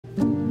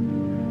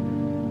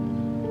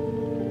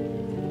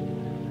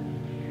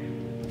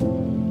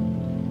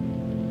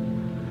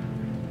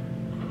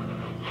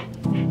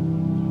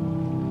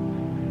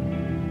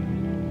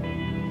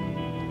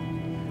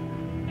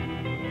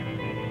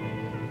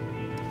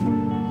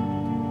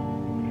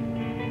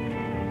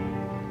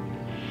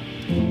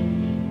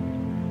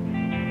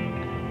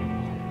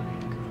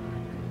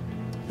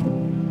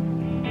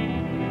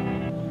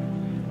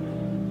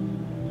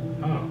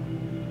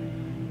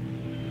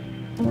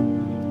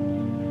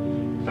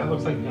That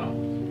looks like no.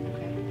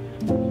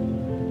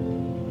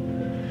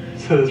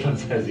 So this one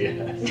says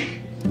yes.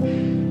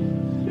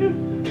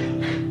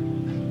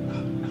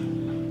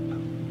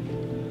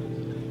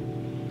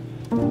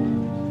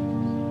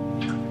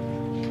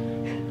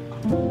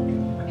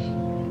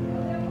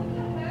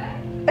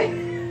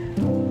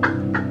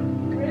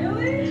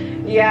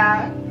 Really?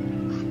 Yeah.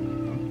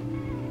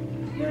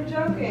 You're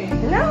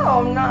joking. No,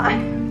 I'm not.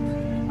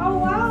 Oh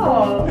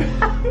wow.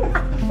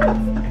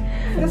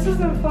 This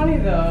isn't funny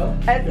though.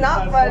 It's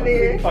not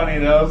funny. Funny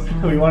though.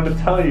 We wanted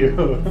to tell you.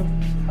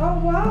 Oh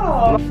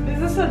wow. Is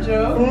this a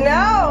joke?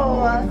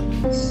 No.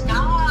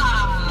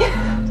 Stop.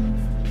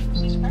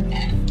 She's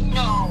pregnant.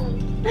 No.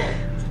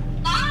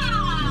 Stop.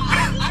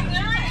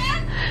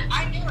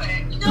 I knew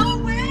it. No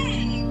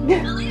way.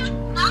 Really?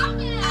 Stop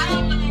it.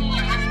 I'm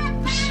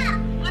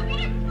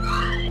gonna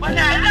cry. When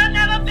I don't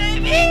have a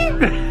baby.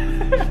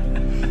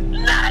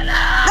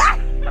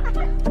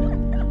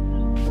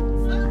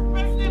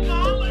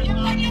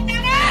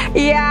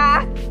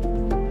 Yeah.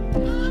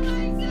 Oh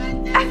my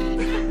goodness.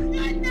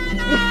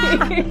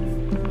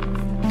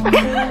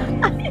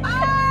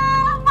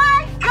 Oh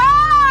my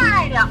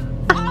god.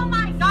 Oh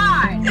my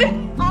god.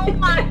 Oh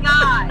my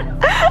god.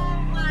 Oh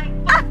my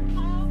god.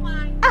 Oh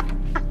my god.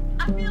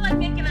 I feel like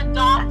making a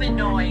dolphin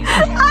noise.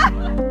 Oh my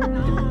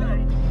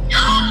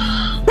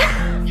god.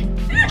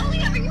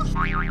 Aaliyah, are you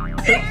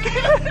serious?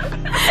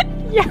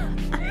 Yeah.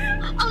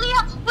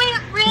 Aaliyah, wait,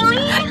 really?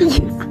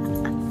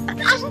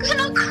 Yeah. I'm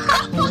gonna cry.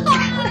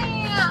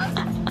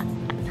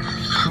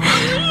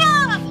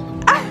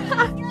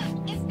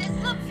 Is this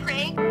a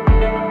prank?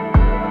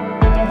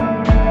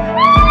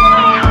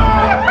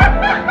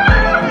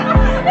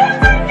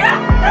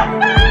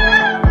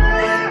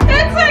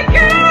 It's a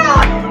girl!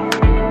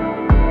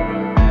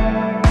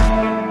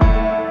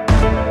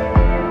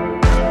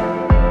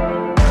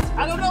 I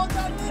don't know what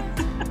that is.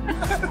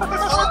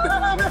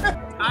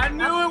 I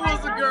knew it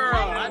was a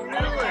girl. I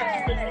knew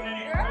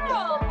it.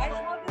 Girl! I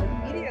saw this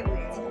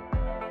immediately.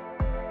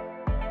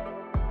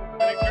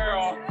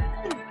 Girl.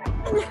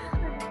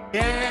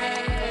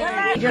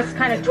 Yay! Just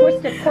kind of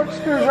twisted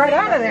corkscrew right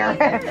out of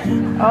there.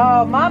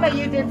 Oh, Mama,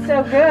 you did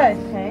so good.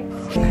 Thanks.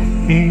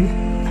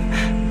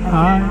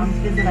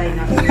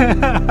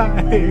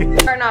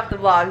 Starting off the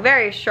vlog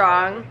very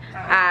strong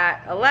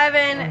at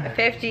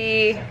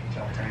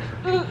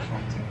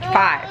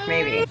 11:55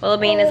 maybe.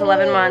 Willoughby is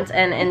 11 months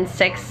and in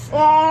 6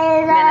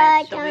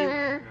 minutes she'll be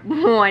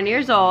 1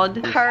 year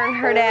old. Her and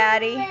her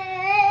daddy.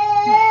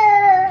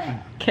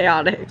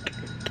 Chaotic.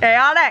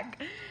 Chaotic.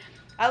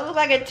 I look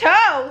like a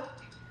toe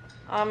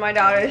on my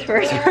daughter's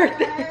first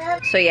birthday.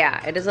 So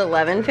yeah, it is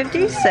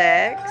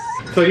 11:56.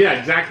 So yeah,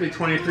 exactly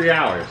 23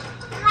 hours.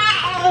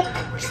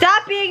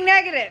 Stop being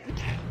negative.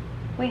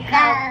 We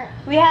have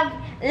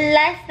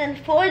less than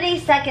 40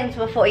 seconds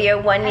before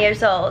you're 1 year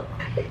old.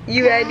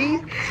 You ready?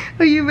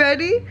 Are you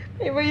ready?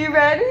 Are you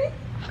ready?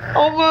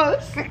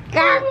 Almost.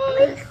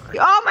 Almost.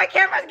 Oh, my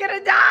camera's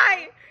gonna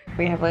die.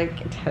 We have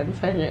like 10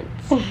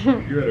 seconds.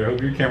 You better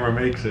hope your camera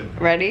makes it.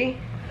 Ready?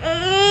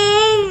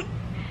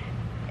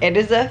 It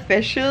is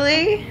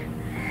officially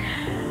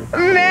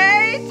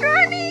May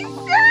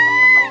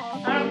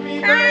 26th!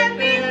 Happy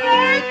Happy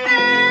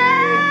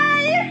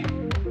birthday!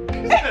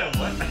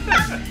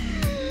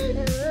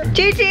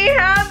 Gigi,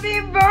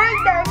 happy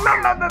birthday!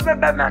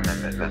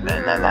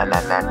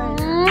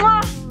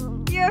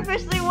 You're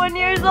officially 1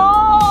 year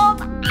old!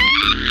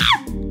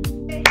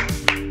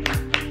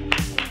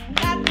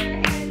 Clap your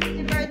hands, it's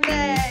your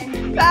birthday!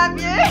 Clap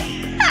your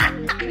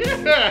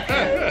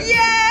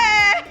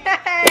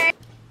Yay!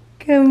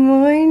 Good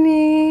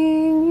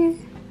morning.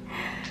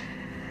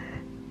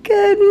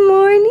 Good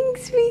morning,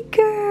 sweet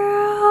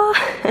girl.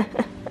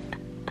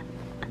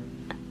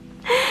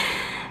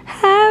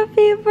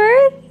 Happy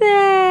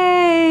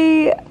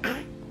birthday.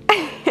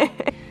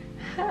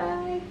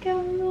 Hi,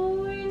 good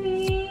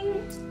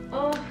morning.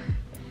 Oh,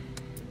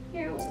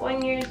 you're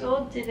 1 year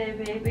old today,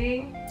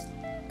 baby.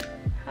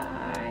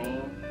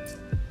 Hi.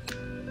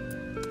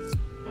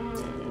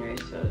 You're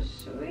so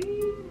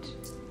sweet.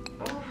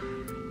 Oh.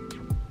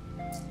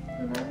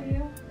 Love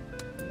you.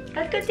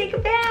 Let's go take a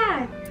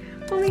bath.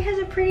 Mommy has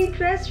a pretty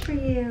dress for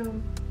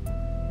you.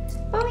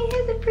 Mommy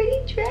has a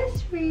pretty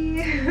dress for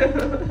you.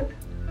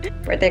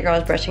 Birthday girl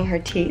is brushing her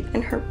teeth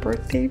in her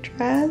birthday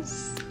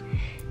dress.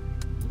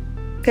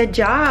 Good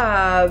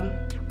job.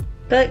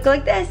 Go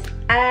like this.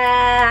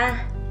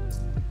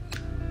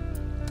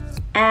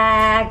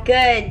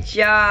 Good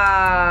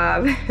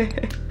job.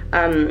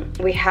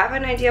 We have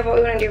an idea of what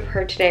we want to do for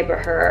her today, but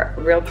her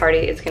real party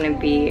is gonna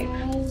be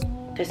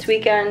this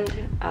weekend.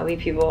 We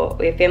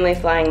have family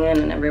flying in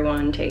and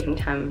everyone taking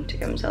time to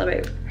come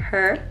celebrate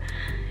her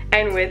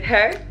and with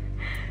her.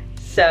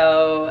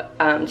 So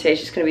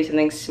today's just gonna be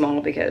something small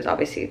because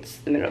obviously it's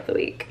the middle of the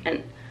week.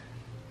 And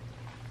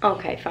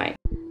okay, fine.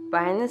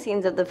 Behind the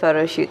scenes of the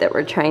photo shoot that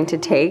we're trying to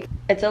take.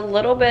 It's a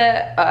little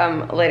bit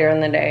later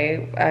in the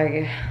day.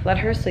 I let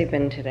her sleep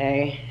in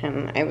today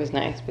and it was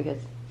nice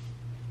because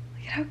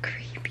look at how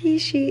creepy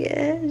she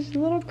is, a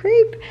little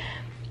creep.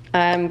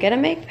 I'm gonna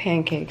make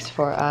pancakes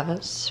for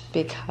us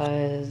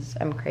because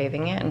I'm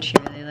craving it and she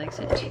really likes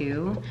it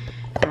too.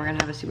 And we're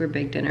gonna have a super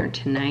big dinner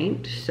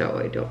tonight, so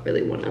I don't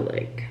really wanna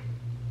like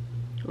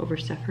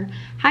overstuff her.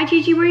 Hi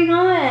Gigi, where you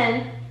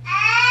going?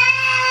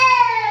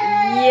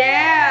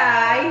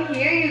 Yeah, I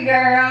hear you,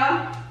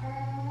 girl.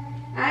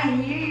 I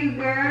hear you,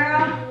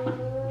 girl.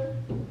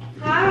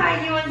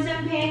 Hi, you want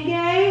some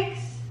pancakes?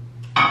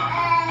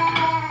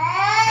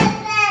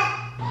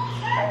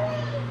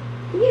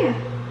 Yeah,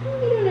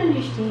 you don't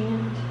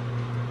understand.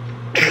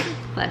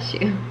 Bless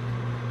you.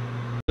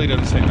 He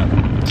doesn't say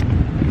nothing.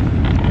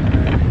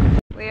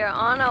 We are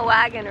on a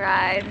wagon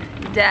ride.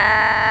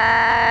 Daddy's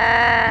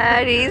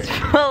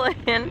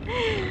pulling.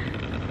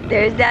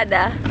 There's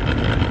Dada.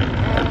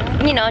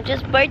 You know,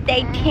 just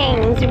birthday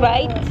things,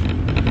 right?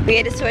 We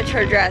had to switch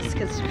her dress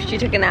because she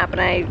took a nap and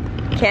I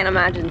can't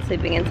imagine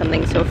sleeping in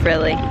something so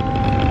frilly.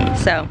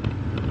 So,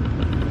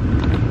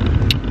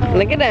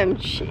 look at them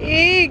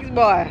cheeks,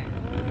 boy.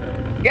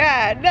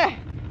 God,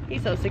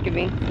 he's so sick of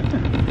me.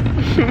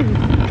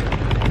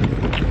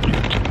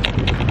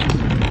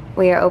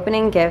 We are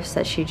opening gifts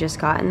that she just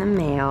got in the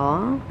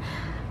mail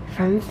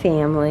from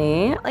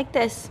family. Like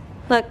this,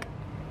 look.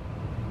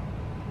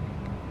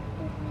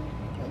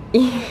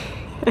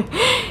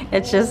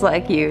 It's just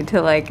like you to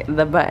like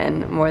the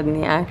button more than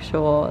the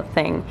actual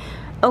thing.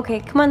 Okay,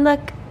 come on,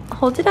 look.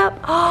 Hold it up.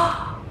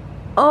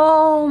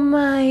 Oh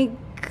my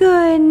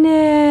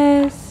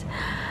goodness.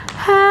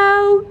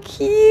 How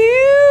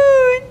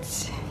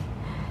cute.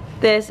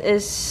 This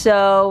is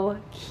so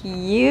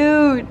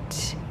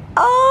cute.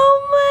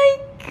 Oh my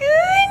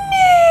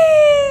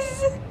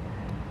goodness.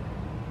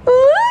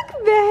 Look,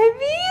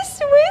 baby,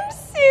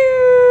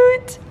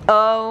 swimsuit.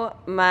 Oh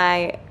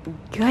my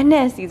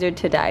goodness, these are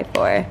to die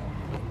for.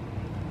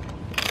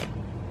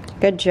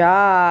 Good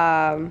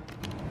job.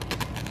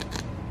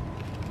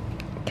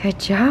 Good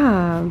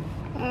job.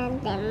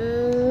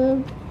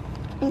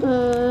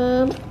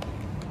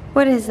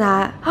 What is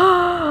that?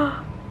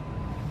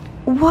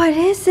 What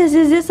is this?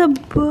 Is this a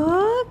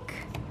book?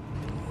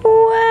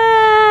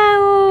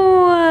 Wow.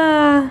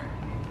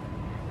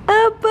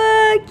 A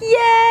book,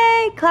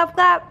 yay! Clap,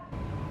 clap.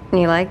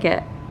 You like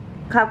it?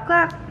 Clap,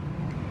 clap.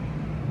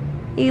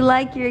 You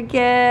like your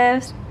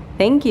gifts?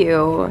 Thank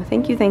you.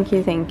 Thank you, thank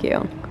you, thank you.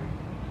 A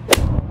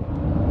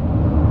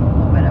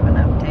little bit of an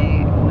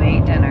update. We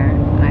ate dinner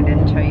and I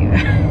didn't show you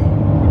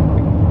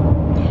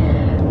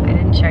I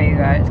didn't show you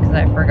guys because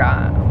I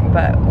forgot.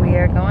 But we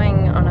are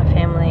going on a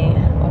family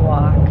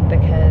walk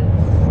because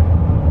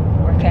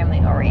we're family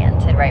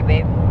oriented, right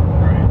babe?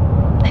 Right.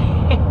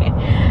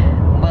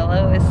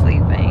 Willow is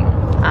sleeping.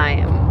 I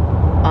am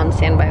on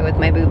standby with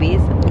my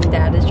boobies.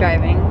 Dad is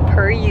driving,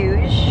 per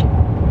usual.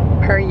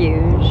 Per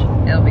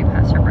usual. It'll be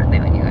past her birthday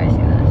when you guys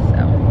see this,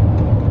 so.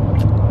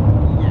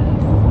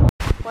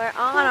 Yes. We're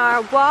on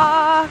our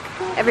walk.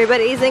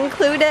 Everybody's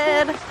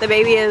included. The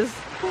baby is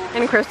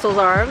in Crystal's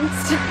arms.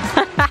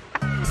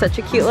 Such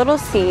a cute little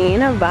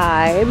scene, a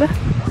vibe.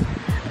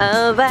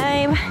 A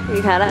vibe,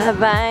 you got a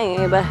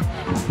vibe.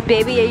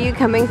 Baby, are you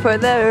coming for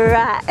the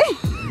ride?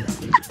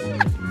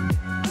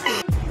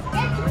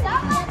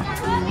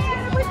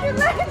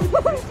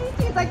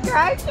 She's like,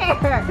 right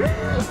there.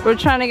 We're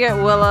trying to get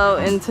Willow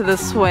into the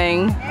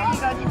swing. There you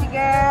go, Gigi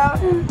girl.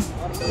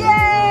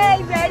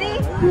 Yay, ready?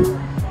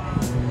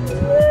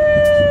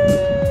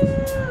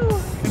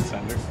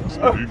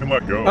 So you can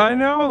let go. I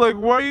know, like,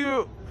 why are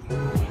you?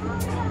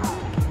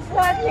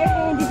 Clap your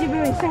hand, Gigi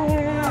baby.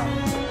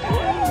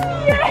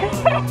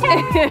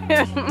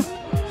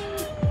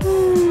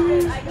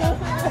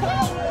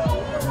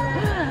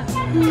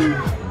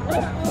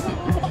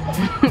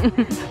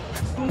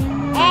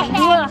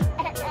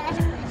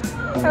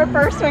 Her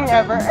first swing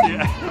ever.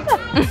 Yeah.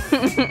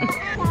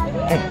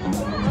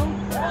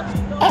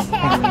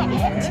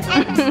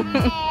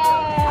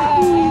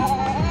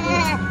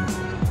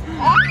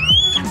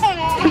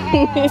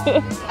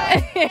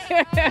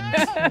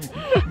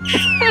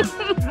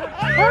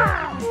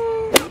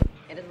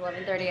 It is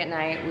 11:30 at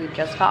night. We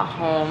just got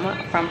home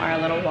from our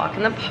little walk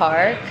in the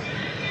park.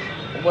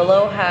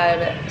 Willow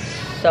had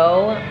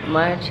so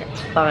much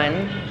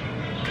fun,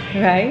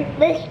 right?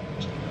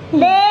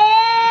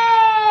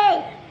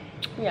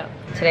 Yeah.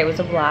 Today was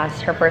a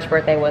blast. Her first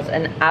birthday was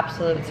an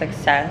absolute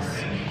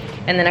success.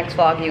 In the next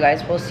vlog, you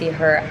guys will see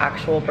her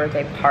actual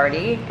birthday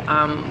party.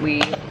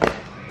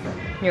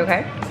 You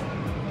okay?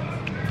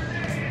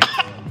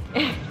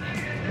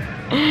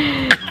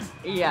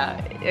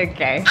 Yeah,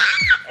 okay.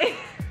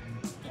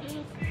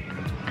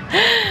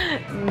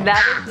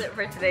 That is it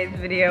for today's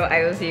video.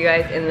 I will see you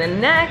guys in the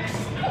next.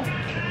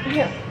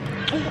 Yeah.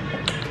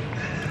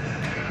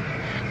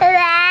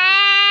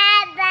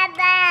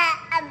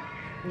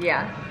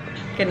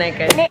 Good night,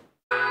 guys.